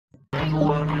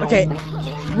Okay,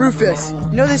 Rufus,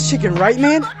 you know this chicken, right,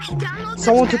 man?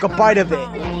 Someone took a bite of it.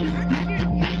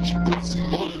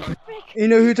 You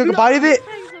know who took a bite of it?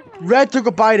 Red took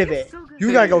a bite of it.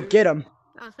 You gotta go get him.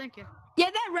 Oh, thank you.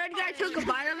 Yeah, that red guy took a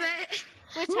bite of it.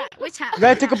 Which hat?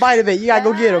 Red took a bite of it. You gotta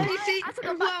go get him.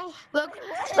 Well,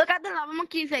 look at the lava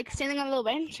monkey. He's like standing on a little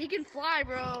bench. He can fly,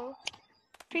 bro.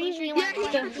 Yeah, he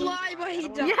can fly, but he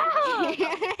doesn't. Yeah.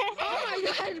 Oh my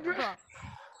god, bro.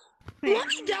 Let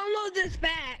me download this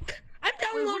back. I'm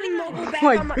downloading mobile back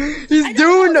on my... He's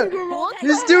doing the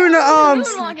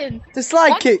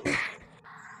slide kick.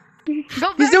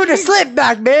 He's doing the slip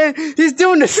back, man. He's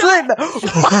doing the slip back.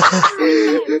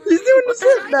 He's doing the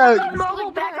slip back. I got mobile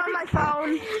back on my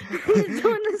phone. He's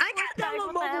doing the slip back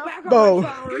on my phone.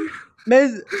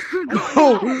 Man,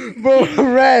 bro,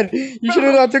 Red, you should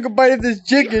have not took a bite of this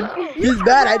chicken. He's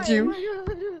mad at you.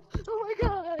 Oh my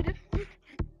god.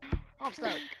 I'm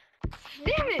stuck.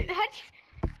 Damn it.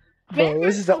 Bro,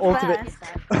 this is the ultimate.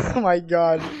 Oh my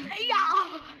god.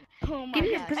 Oh my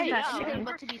god.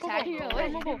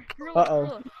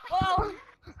 Uh-oh.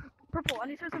 Purple, I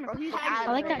need to say something.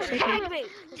 I like that chicken.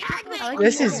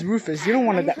 This is Rufus. You don't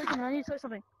want to die. I need to say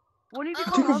something. You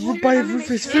took a bite of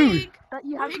Rufus' food.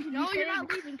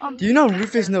 Do you know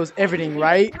Rufus knows everything,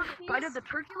 right? Bite of the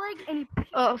turkey leg and he...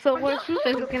 Oh, so what?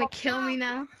 Rufus gonna kill me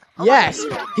now? Yes.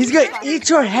 He's gonna eat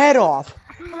your head off.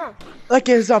 Like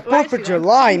it's a 4th of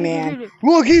July, man.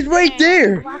 Look, he's right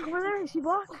there. Black over there? Is he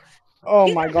black?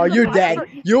 Oh my god, you're dead.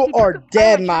 You are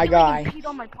dead, my guy.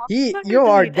 You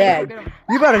are dead.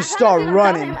 You better start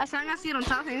running. As long as you don't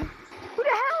talk to him. Who the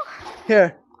hell?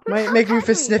 Here, make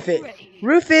Rufus sniff it.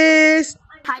 Rufus!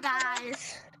 Hi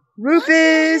guys.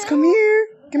 Rufus, come here.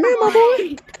 Come here, my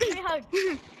boy. Give me a hug.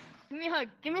 Give me a hug.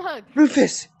 Give me a hug.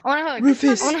 Rufus. I want a hug.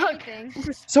 Rufus. I want a hug thing.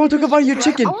 Someone took a bite of your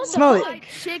chicken. Smell it.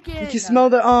 Chicken. You can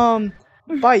smell the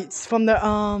bites from the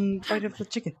bite of the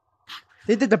chicken.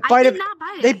 They did the bite of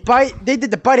they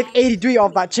did the bite of 83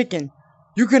 off that chicken.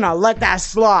 You cannot let that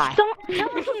slide. Don't tell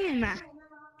him.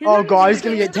 Oh god, he's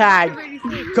gonna get tagged.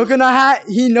 Coconut Hat,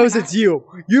 he knows it's you.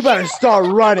 You better start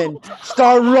running.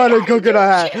 Start running, Coconut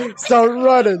Hat. Start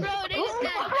running.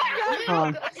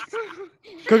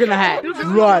 Coconut Hat,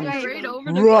 run.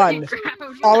 Run.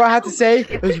 All I have to say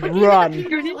is run.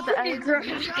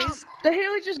 The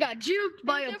Haley just got juked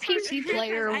by a PC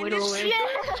player literally.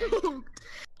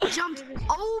 Jumped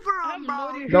over him,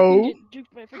 bro. No.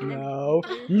 No.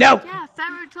 No. Yeah,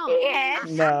 Ferrito. Yes.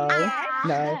 No.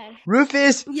 No.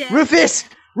 Rufus. Yeah. Rufus.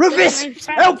 Rufus.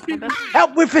 Help.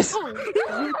 Help, Rufus.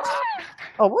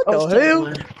 Oh, what the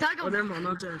hell? Tag him. Oh, never mind.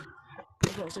 Not dead.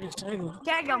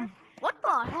 Tag him. What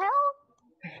the hell?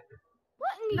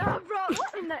 What in the... No, bro.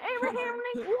 What in the Abraham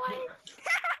link? What?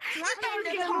 I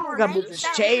gotta move this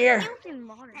chair.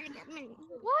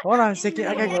 Hold on a second.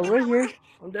 I gotta go right here.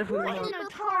 I'm definitely not. I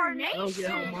don't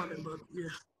get how I'm on it, but yeah.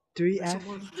 3F.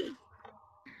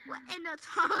 What in the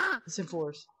Listen for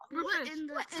us. What in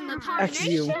the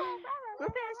XU.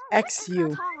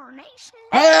 XU.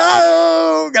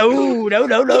 Hello! No, no,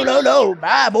 no, no, no, no.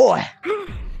 My boy.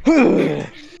 I think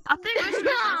it's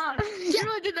not. You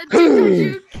really did that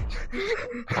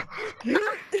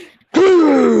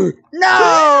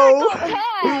No!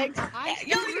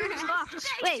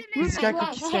 Wait, This guy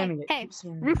keeps spamming it. Hey,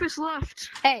 Rufus left.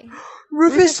 hey.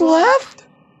 Rufus left?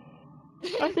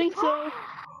 I think so.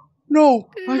 No,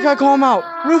 I gotta call him out.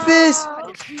 Rufus!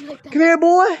 Come here,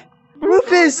 boy!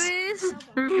 Rufus!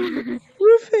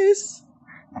 Rufus!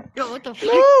 Yo, what the fuck?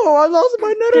 No, I lost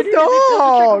my another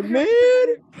dog, man!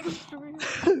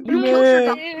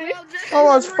 Man, I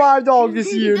lost 5 dogs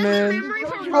this year, man.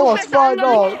 I lost 5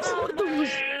 dogs.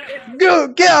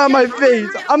 Get out of my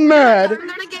face! I'm mad!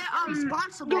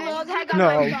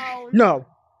 No, no.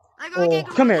 Oh,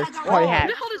 come here, party hat.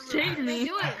 Who the hell is taking me?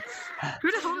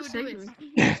 Who the hell is taking me?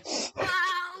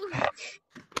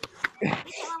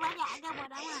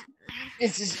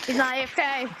 It's not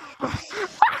AFK.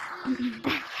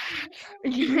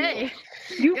 Hey,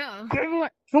 you. Yeah.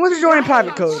 Who wants to join in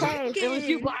private code? Hey, it was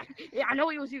you, Black. Yeah, I know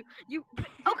it was you. You.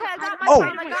 Okay, I got my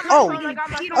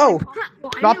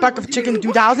Not back of chicken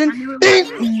 2000. I'm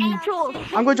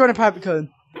going to join a private code.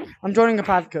 I'm joining a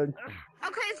private code.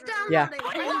 Okay, it's down. Yeah.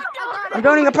 I'm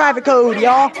joining a private code,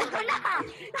 y'all.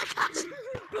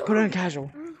 Put it in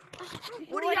casual.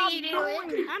 What are you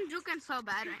doing? I'm juking so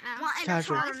bad right now.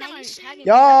 Casual.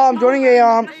 Y'all, I'm joining a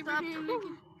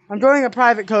I'm joining a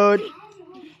private code.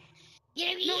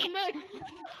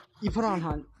 You put on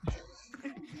hunt.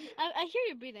 I hear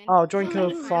you breathing. Oh, join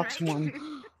code Fox1.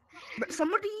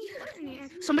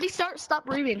 Somebody stop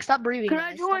breathing. Stop breathing. Can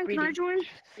I join? Can I join?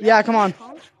 Yeah, come on.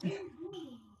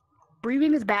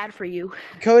 Breathing is bad for you.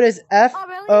 Code is Oh,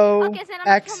 really? Okay, so I'm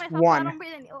gonna kill myself so I FOX1. don't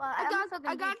breathe any.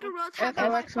 I got Gorilla Tag.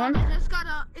 FOX1? It just got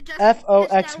a. It just.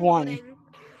 FOX1. It's downloading.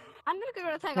 I'm gonna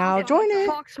go to tag. Now I'll join it.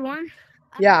 Fox 1.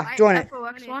 Yeah, join it.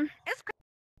 FOX1. It's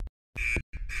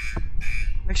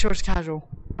Make sure it's casual.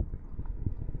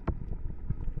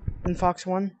 In Fox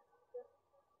 1.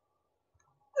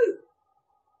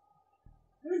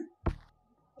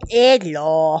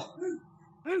 Hello.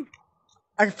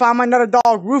 I can find my another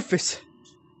dog, Rufus.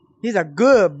 He's a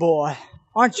good boy.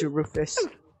 Aren't you, Rufus?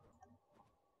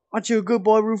 Aren't you a good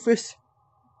boy, Rufus?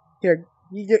 Here,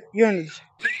 you're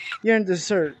in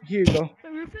dessert. Here you go.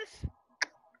 Rufus?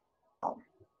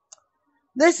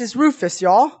 This is Rufus,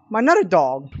 y'all. My another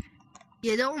dog.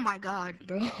 Yeah, oh my god,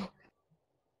 bro.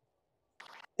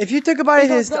 If you took a bite of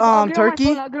his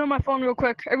turkey, I'll get on my phone real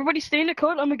quick. Everybody stay in the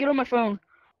code. I'm gonna get on my phone.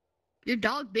 Your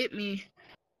dog bit me.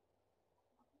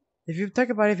 if you take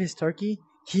a bite of his turkey,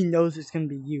 he knows it's gonna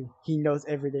be you. He knows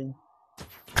everything.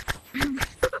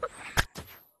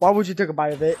 Why would you take a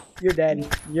bite of it? You're dead.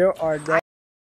 You are dead.